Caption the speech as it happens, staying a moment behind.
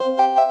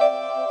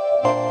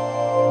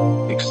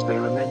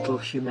Experimental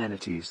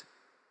Humanities.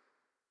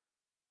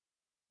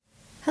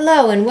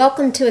 Hello, and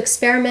welcome to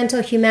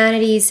Experimental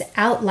Humanities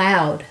Out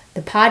Loud,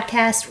 the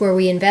podcast where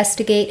we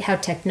investigate how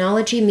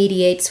technology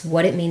mediates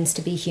what it means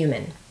to be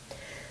human.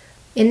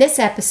 In this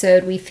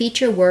episode, we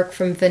feature work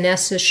from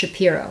Vanessa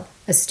Shapiro,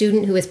 a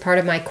student who is part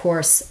of my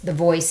course, The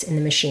Voice in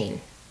the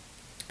Machine.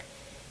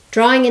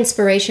 Drawing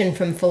inspiration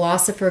from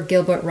philosopher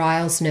Gilbert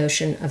Ryle's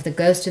notion of the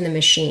ghost in the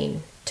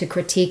machine to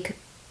critique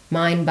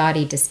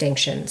mind-body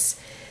distinctions,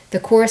 the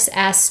course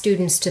asks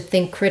students to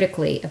think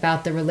critically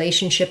about the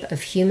relationship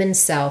of human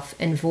self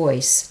and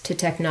voice to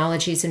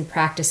technologies and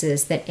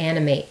practices that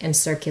animate and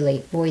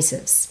circulate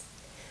voices.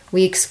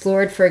 We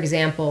explored, for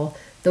example,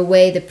 the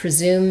way the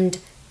presumed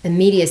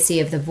immediacy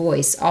of the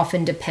voice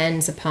often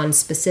depends upon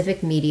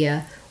specific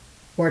media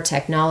or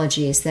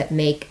technologies that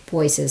make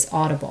voices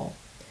audible.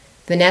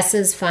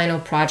 Vanessa's final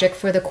project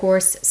for the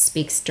course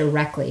speaks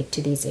directly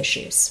to these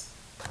issues.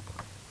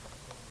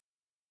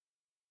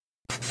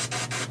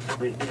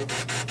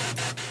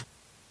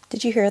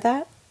 Did you hear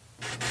that?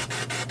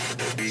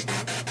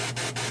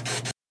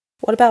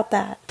 What about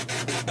that?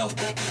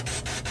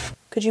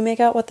 Could you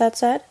make out what that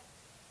said?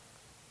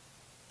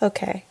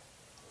 Okay,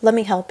 let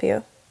me help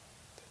you.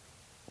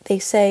 They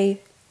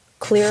say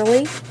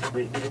clearly,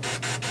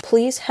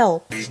 please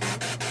help,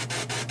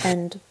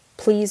 and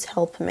please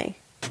help me.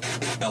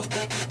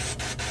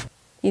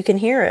 You can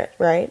hear it,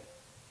 right?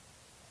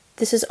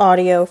 This is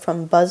audio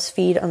from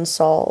BuzzFeed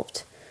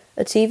Unsolved,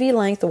 a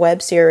TV-length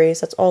web series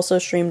that's also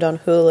streamed on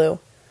Hulu.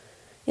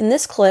 In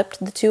this clip,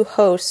 the two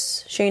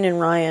hosts, Shane and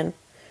Ryan,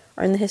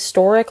 are in the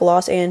historic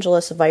Los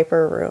Angeles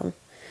Viper Room,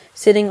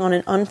 sitting on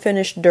an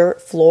unfinished dirt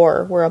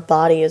floor where a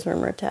body is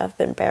rumored to have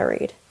been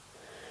buried.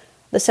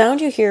 The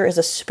sound you hear is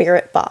a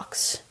spirit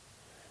box,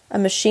 a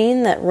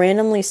machine that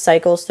randomly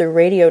cycles through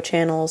radio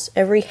channels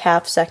every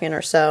half second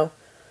or so.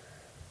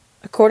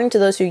 According to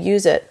those who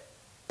use it,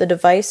 the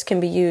device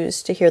can be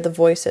used to hear the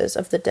voices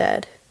of the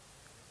dead.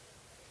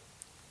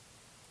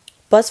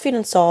 BuzzFeed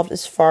Unsolved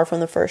is far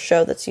from the first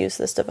show that's used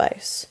this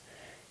device.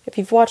 If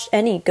you've watched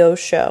any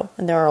ghost show,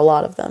 and there are a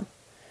lot of them,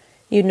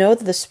 you know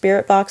that the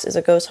spirit box is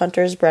a ghost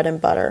hunter's bread and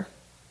butter.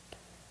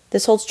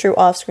 This holds true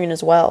off-screen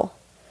as well.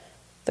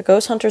 The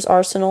ghost hunter's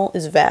arsenal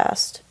is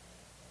vast.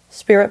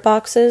 Spirit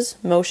boxes,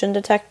 motion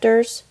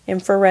detectors,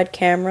 infrared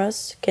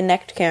cameras,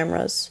 Kinect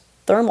cameras,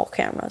 thermal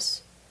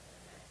cameras,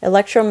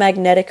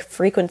 electromagnetic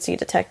frequency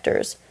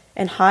detectors,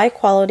 and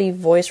high-quality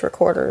voice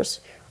recorders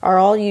are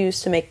all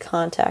used to make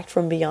contact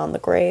from beyond the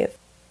grave.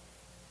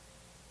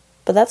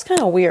 But that's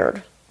kind of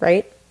weird,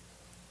 right?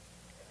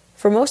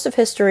 For most of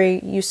history,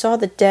 you saw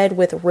the dead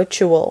with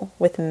ritual,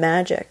 with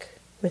magic,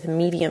 with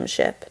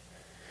mediumship.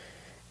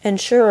 And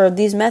sure,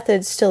 these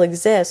methods still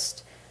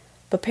exist,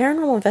 but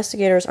paranormal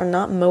investigators are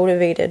not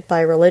motivated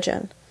by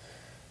religion.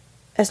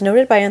 As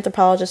noted by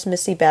anthropologist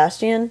Missy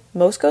Bastian,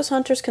 most ghost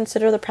hunters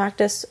consider the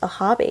practice a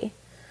hobby.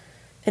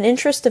 An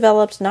interest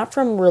developed not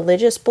from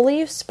religious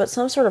beliefs, but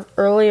some sort of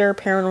earlier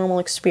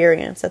paranormal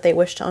experience that they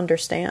wish to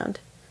understand.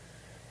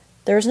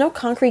 There is no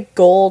concrete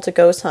goal to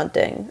ghost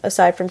hunting,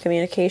 aside from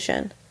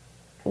communication.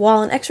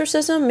 While an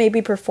exorcism may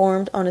be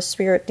performed on a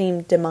spirit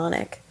deemed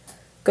demonic,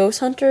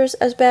 ghost hunters,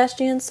 as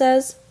Bastian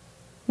says,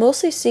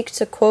 mostly seek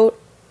to,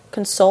 quote,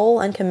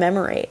 console and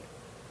commemorate.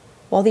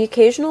 While the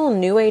occasional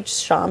New Age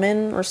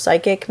shaman or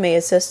psychic may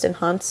assist in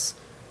hunts,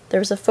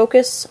 there is a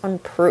focus on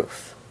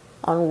proof,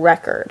 on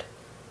record,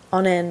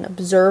 on an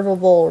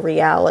observable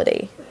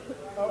reality.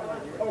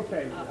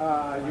 Okay,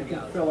 you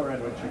can fill her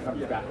in when she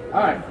comes back.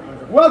 All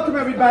right. Welcome,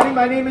 everybody.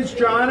 My name is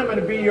John. I'm going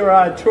to be your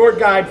tour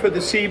guide for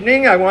this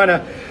evening. I want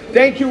to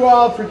thank you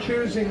all for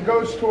choosing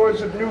Ghost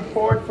Tours of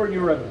Newport for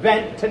your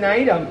event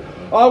tonight. I'm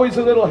always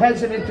a little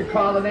hesitant to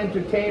call it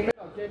entertainment.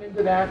 I'll get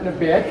into that in a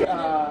bit.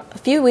 A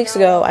few weeks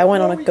ago, I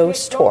went on a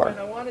ghost tour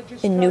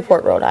in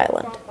Newport, Rhode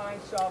Island.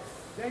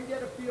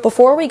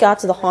 Before we got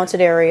to the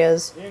haunted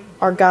areas,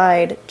 our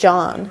guide,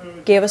 John,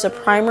 gave us a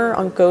primer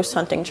on ghost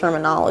hunting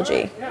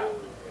terminology.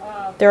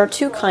 There are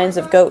two kinds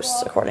of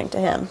ghosts, according to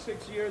him: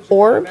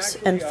 orbs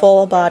and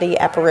full-body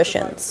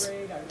apparitions.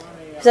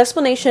 His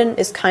explanation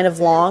is kind of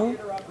long,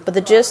 but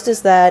the gist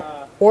is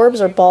that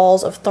orbs are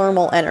balls of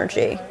thermal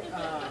energy,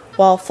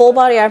 while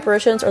full-body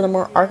apparitions are the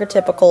more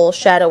archetypical,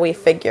 shadowy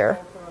figure.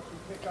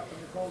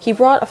 He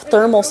brought a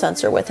thermal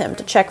sensor with him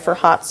to check for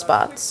hot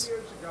spots.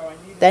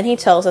 Then he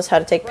tells us how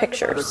to take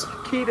pictures.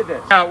 Key to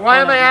this. Now, why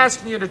am I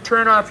asking you to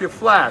turn off your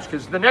flash?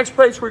 Because the next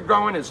place we're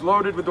going is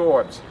loaded with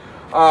orbs.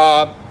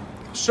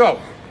 So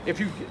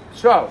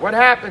what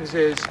happens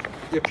is,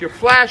 if your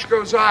flash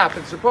goes off,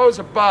 and suppose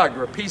a bug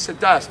or a piece of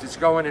dust is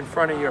going in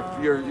front of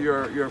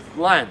your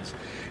lens,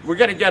 we're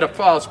going to get a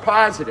false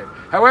positive.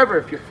 However,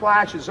 if your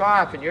flash is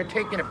off and you're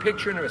taking a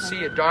picture in a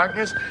sea of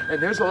darkness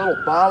and there's a little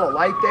ball of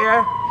light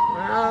there,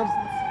 well,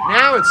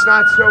 now it's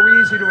not so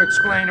easy to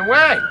explain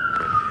away.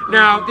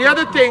 Now, the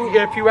other thing,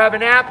 if you have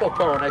an Apple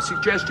phone, I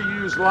suggest you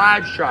use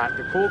Live Shot.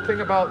 The cool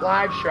thing about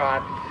Live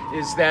Shot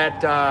is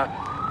that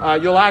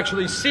you'll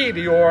actually see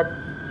the orb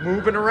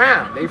moving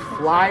around. They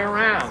fly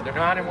around. They're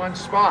not in one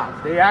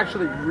spot. They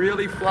actually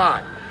really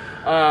fly.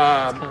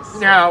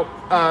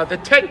 The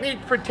technique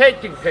for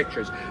taking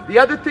pictures. The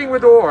other thing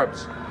with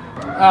orbs,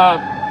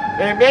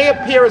 they may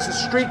appear as a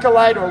streak of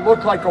light or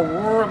look like a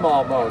worm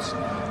almost.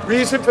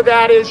 Reason for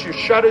that is your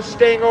shutter's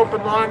staying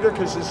open longer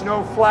because there's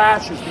no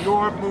flash. As the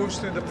orb moves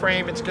through the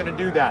frame, it's going to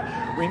do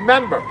that.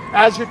 Remember,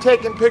 as you're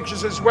taking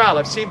pictures as well,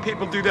 I've seen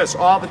people do this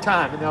all the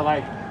time, and they're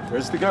like,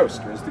 where's the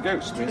ghost? Where's the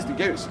ghost? Where's the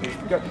ghost? Where's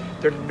the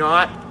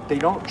ghost? They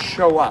don't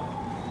show up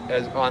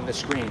as on the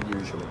screen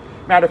usually.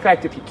 Matter of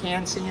fact, if you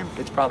can see him,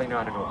 it's probably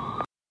not an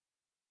orb.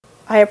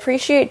 I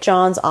appreciate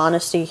John's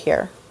honesty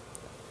here.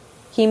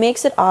 He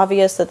makes it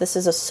obvious that this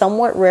is a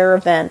somewhat rare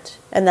event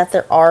and that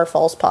there are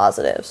false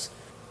positives.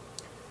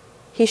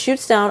 He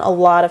shoots down a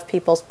lot of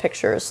people's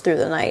pictures through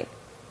the night,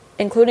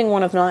 including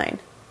one of mine.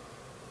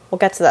 We'll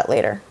get to that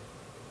later.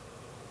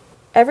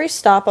 Every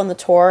stop on the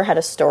tour had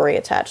a story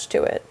attached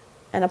to it,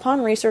 and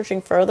upon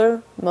researching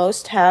further,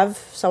 most have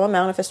some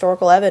amount of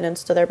historical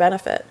evidence to their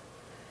benefit.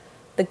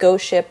 The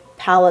ghost ship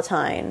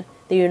Palatine,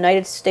 the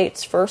United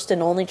States' first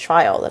and only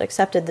trial that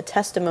accepted the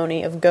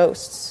testimony of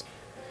ghosts.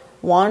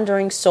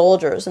 Wandering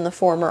soldiers in the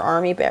former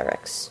army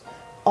barracks,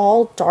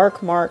 all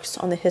dark marks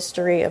on the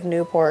history of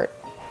Newport.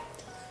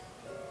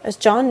 As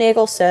John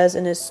Nagel says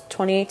in his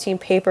 2018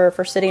 paper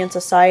for City and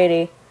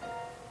Society,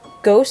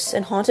 ghosts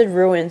and haunted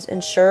ruins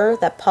ensure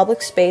that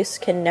public space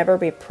can never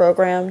be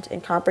programmed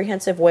in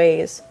comprehensive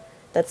ways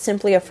that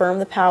simply affirm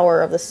the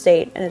power of the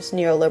state and its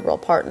neoliberal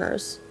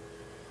partners.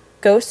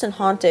 Ghosts and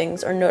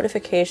hauntings are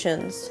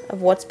notifications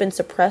of what's been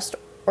suppressed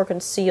or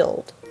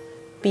concealed,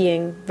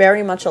 being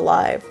very much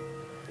alive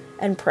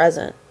and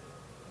present,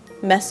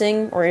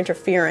 messing or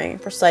interfering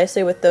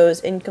precisely with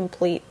those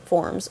incomplete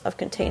forms of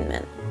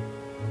containment.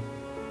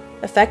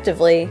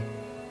 Effectively,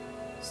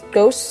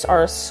 ghosts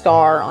are a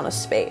scar on a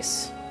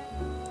space.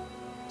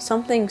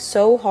 Something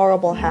so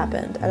horrible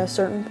happened at a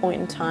certain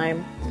point in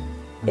time,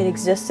 it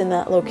exists in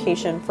that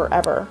location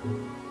forever.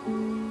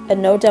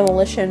 And no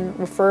demolition,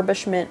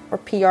 refurbishment, or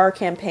PR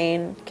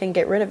campaign can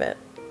get rid of it.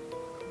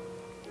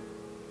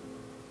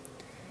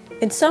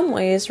 In some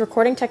ways,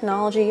 recording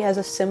technology has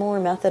a similar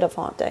method of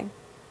haunting.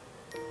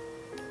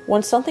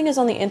 When something is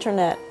on the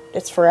internet,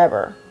 it's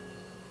forever.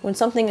 When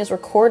something is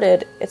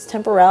recorded, its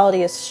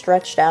temporality is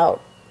stretched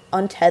out,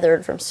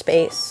 untethered from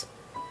space.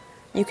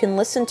 You can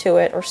listen to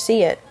it or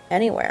see it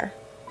anywhere.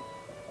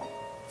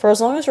 For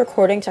as long as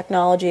recording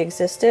technology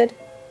existed,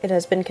 it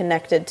has been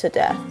connected to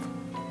death.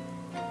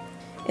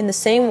 In the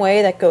same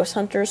way that ghost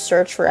hunters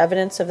search for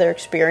evidence of their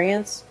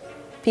experience,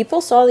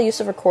 people saw the use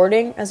of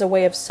recording as a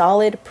way of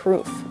solid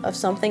proof of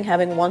something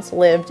having once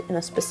lived in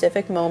a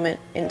specific moment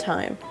in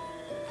time.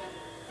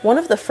 One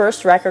of the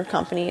first record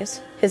companies,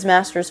 His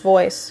Master's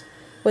Voice,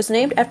 was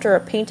named after a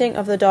painting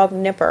of the dog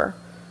Nipper,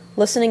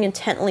 listening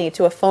intently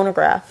to a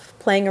phonograph,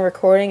 playing a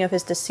recording of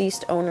his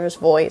deceased owner's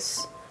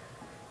voice,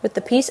 with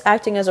the piece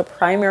acting as a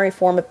primary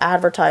form of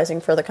advertising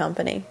for the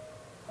company.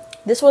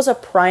 This was a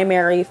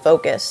primary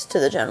focus to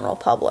the general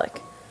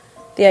public.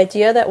 The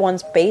idea that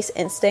one's base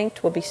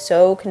instinct would be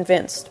so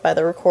convinced by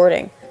the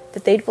recording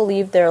that they'd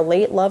believe their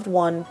late loved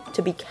one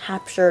to be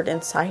captured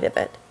inside of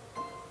it.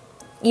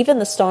 Even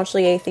the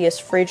staunchly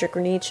atheist Friedrich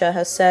Nietzsche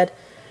has said,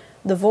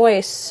 "The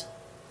voice,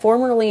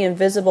 formerly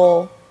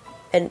invisible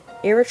and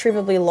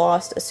irretrievably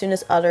lost as soon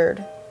as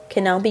uttered,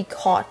 can now be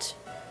caught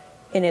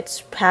in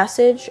its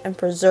passage and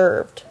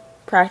preserved,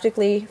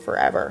 practically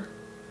forever."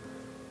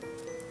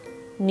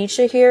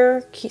 Nietzsche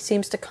here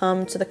seems to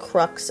come to the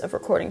crux of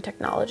recording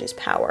technology's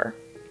power.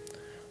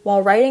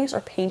 While writings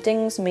or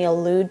paintings may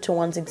allude to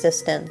one's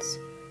existence,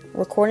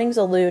 recordings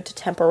allude to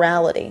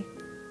temporality,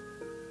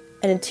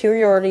 an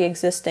interiority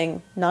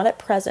existing not at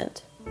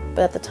present,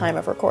 but at the time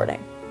of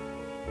recording.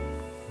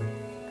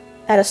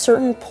 At a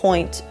certain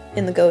point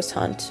in the ghost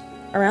hunt,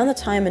 around the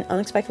time an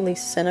unexpectedly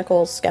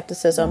cynical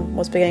skepticism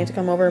was beginning to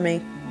come over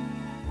me,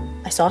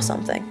 I saw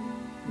something.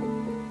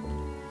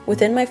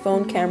 Within my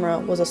phone camera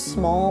was a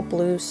small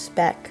blue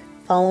speck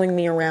following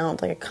me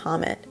around like a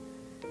comet.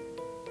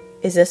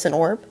 Is this an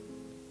orb?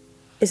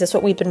 Is this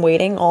what we'd been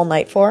waiting all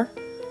night for?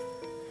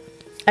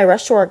 I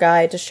rushed to our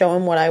guide to show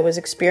him what I was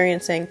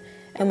experiencing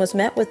and was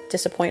met with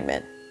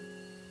disappointment.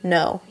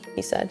 "No,"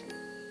 he said.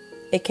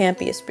 "It can't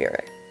be a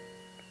spirit.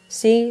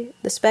 See,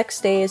 the speck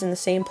stays in the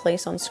same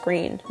place on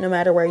screen, no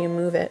matter where you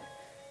move it.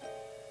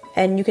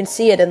 And you can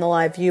see it in the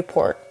live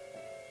viewport.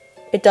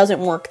 It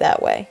doesn't work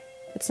that way.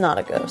 It's not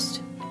a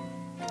ghost."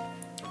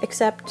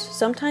 Except,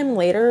 sometime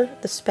later,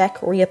 the speck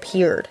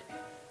reappeared.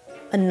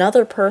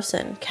 Another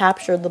person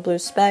captured the blue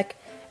speck,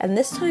 and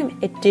this time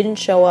it didn't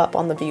show up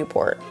on the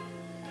viewport.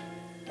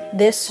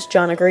 This,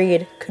 John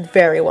agreed, could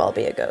very well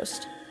be a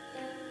ghost.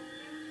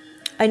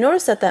 I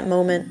noticed at that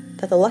moment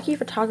that the lucky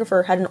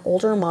photographer had an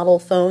older model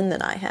phone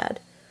than I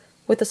had,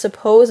 with a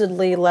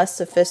supposedly less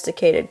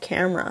sophisticated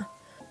camera.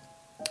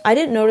 I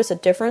didn't notice a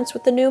difference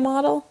with the new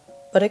model,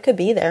 but it could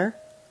be there.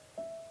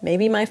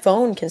 Maybe my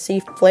phone can see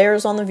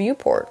flares on the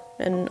viewport,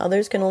 and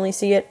others can only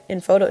see it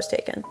in photos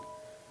taken.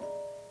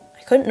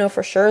 I couldn't know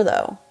for sure,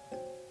 though.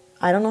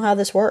 I don't know how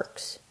this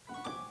works.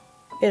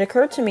 It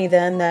occurred to me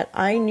then that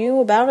I knew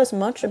about as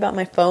much about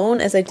my phone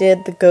as I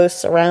did the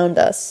ghosts around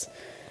us.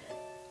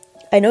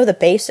 I know the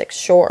basics,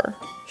 sure.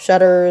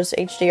 Shutters,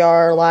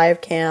 HDR,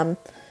 live cam.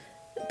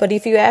 But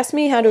if you ask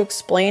me how to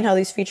explain how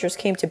these features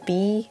came to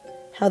be,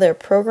 how they're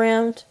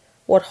programmed,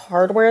 what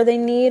hardware they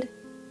need,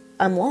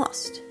 I'm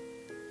lost.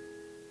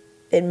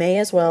 It may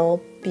as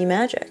well be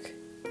magic.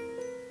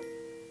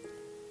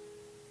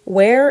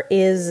 Where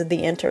is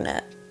the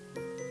internet?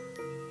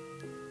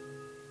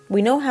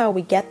 We know how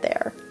we get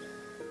there.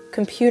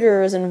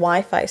 Computers and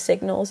Wi-Fi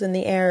signals in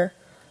the air,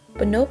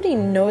 but nobody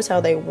knows how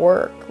they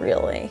work,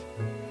 really.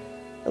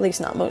 At least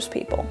not most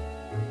people.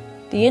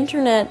 The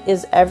internet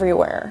is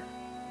everywhere,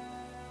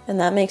 and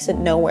that makes it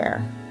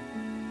nowhere.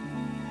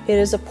 It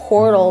is a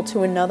portal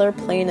to another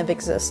plane of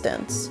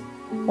existence,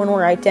 one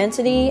where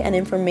identity and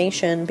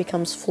information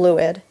becomes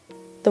fluid.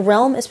 The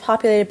realm is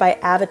populated by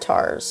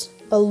avatars,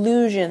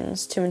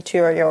 illusions to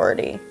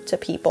interiority, to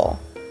people.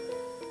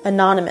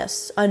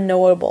 Anonymous,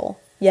 unknowable,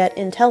 yet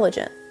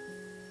intelligent.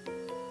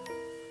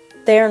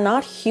 They are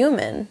not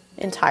human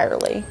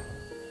entirely,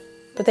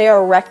 but they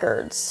are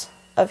records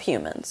of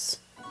humans.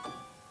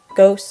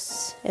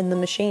 Ghosts in the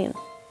machine.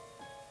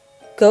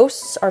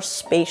 Ghosts are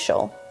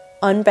spatial,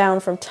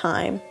 unbound from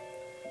time,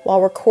 while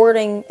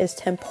recording is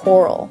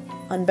temporal,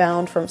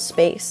 unbound from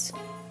space.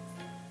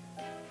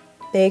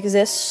 They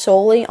exist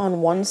solely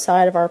on one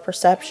side of our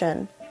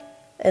perception,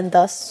 and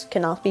thus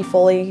cannot be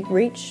fully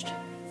reached.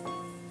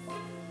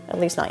 At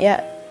least not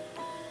yet.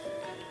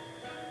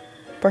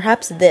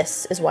 Perhaps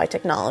this is why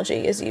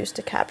technology is used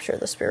to capture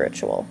the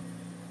spiritual.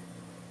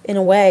 In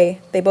a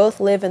way, they both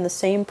live in the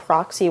same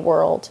proxy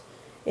world,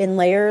 in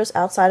layers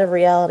outside of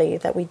reality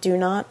that we do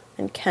not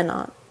and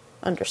cannot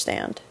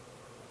understand.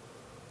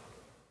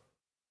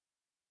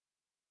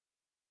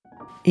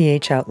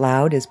 EH Out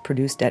Loud is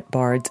produced at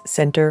Bard's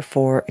Center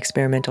for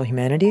Experimental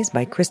Humanities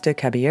by Krista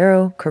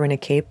Caballero, Corinna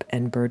Cape,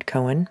 and Bird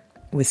Cohen,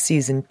 with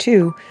Season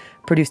 2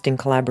 produced in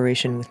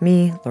collaboration with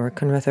me, Laura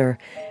Kunruther,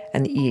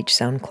 and the EH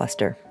Sound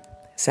Cluster.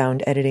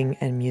 Sound editing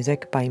and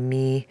music by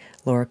me,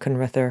 Laura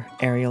Kunruther,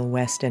 Ariel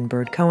West, and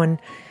Bird Cohen.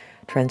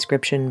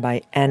 Transcription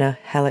by Anna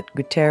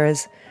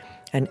Hallett-Gutierrez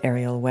and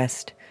Ariel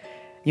West.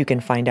 You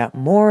can find out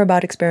more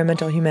about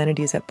experimental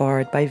humanities at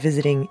Bard by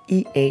visiting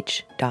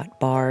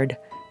eh.bard.edu.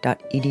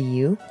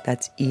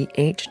 That's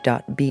eh.bard.edu.